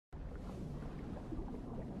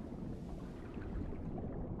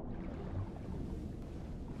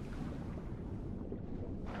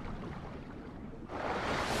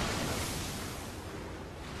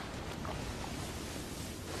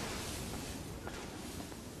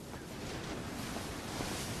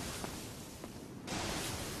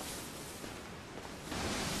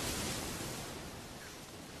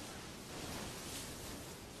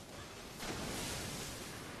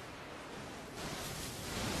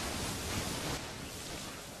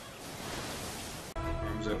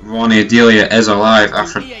Ronny Delia is alive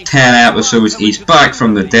after 10 episodes. He's back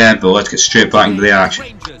from the dead, but let's get straight back into the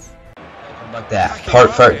action. Like that,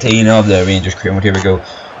 part 13 of the Rangers career mode. Here we go.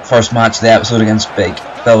 First match of the episode against Big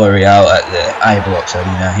Villarreal at the Ibrox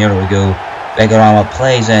Arena. Here we go. Big Arama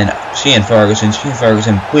plays in Shane Ferguson. Shane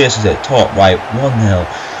Ferguson places it top right,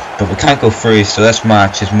 1-0. But we can't go through, so this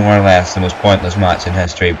match is more or less the most pointless match in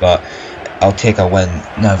history. But I'll take a win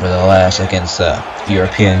nevertheless against a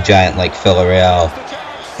European giant like Villarreal.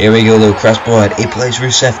 Here we go though, Chris Boyd, he plays through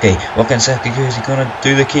Sefke. What can Sefke do? Is he going to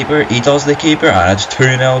do the keeper? He does the keeper, and it's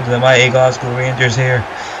 2-0 to the mighty Glasgow Rangers here.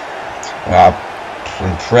 Wow,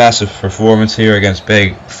 impressive performance here against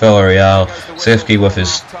big Villarreal. Sefke with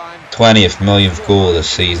his 20th millionth goal this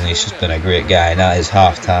season. He's just been a great guy, and that is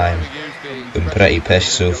half time. Been pretty pish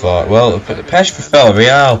so far. Well, pish for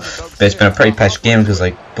Villarreal, but it's been a pretty pish game because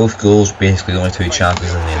like both goals basically the only two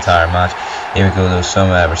chances in the entire match. Here we go though, some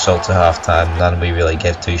results at half time, nothing we really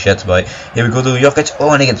give two shits about. Here we go though, Jokic,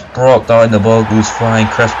 oh, and he gets brought down, the ball goes flying.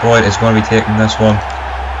 Chris Boyd is going to be taking this one.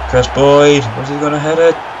 Chris Boyd, where's he going to hit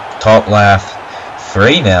it? Top left.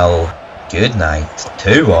 3-0. Good night.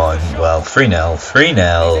 2-1. Well, 3-0.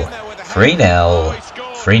 3-0. 3-0.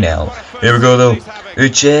 3-0. Here we go though,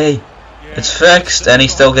 Uche. It's fixed, and he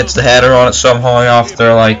still gets the header on it somehow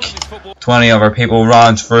after like 20 other people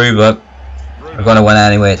ran through, but we're going to win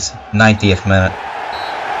anyway. It's 90th minute.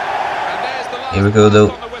 Here we go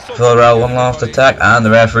though. Villarreal one last attack, and the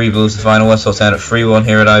referee blows the final whistle, send it 3-1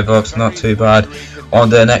 here at Ibrox. Not too bad. On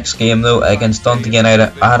to the next game though, against Dundee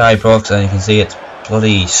United at Ibrox, and you can see it's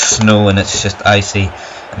bloody snow and it's just icy,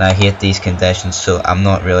 and I hate these conditions, so I'm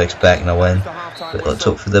not really expecting a win. But let's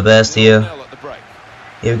hope for the best here.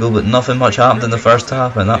 Here we go, but nothing much happened in the first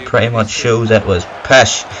half, and that pretty much shows it was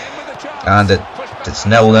pish. And it's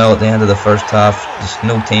 0-0 at the end of the first half. Just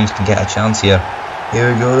no teams can get a chance here.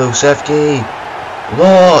 Here we go though, Sefke.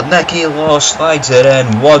 Law, Nicky Law slides it in,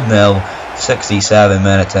 1-0. 67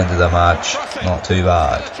 minutes into the match. Not too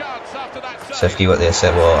bad. Sefke with the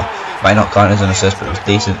assist, well, might not count as an assist, but it was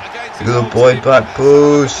decent. Here we go, Boyd back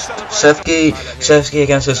post. Sefke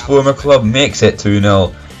against his former club makes it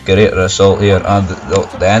 2-0. Great result here, and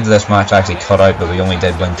the end of this match actually cut out, but we only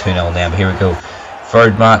did win 2-0 then. But here we go,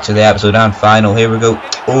 third match of the episode and final. Here we go.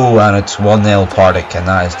 Oh, and it's 1-0 Partick, and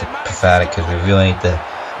that is pathetic because we really need to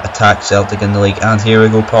attack Celtic in the league. And here we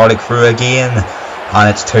go, Partick through again, and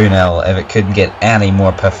it's 2-0. If it couldn't get any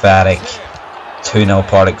more pathetic, 2-0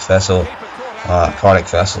 Partick Thistle. Partick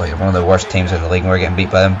Thistle, like one of the worst teams in the league, and we're getting beat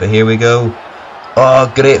by them. But here we go.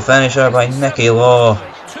 Oh, great finisher by Nicky Law.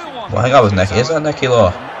 Well, I think that was Nicky. Is that Nicky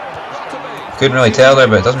Law? Couldn't really tell there,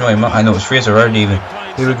 but it doesn't really matter. I know it's Fraser Hurd even.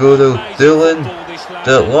 Here we go though, Dylan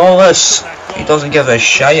Lawless. He doesn't give a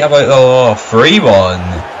shite about the law.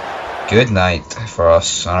 3-1. Good night for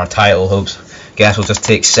us and our title hopes. Guess we'll just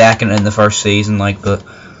take second in the first season, like, but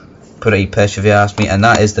pretty pish if you ask me. And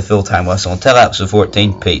that is the full-time whistle. Until episode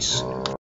 14, peace.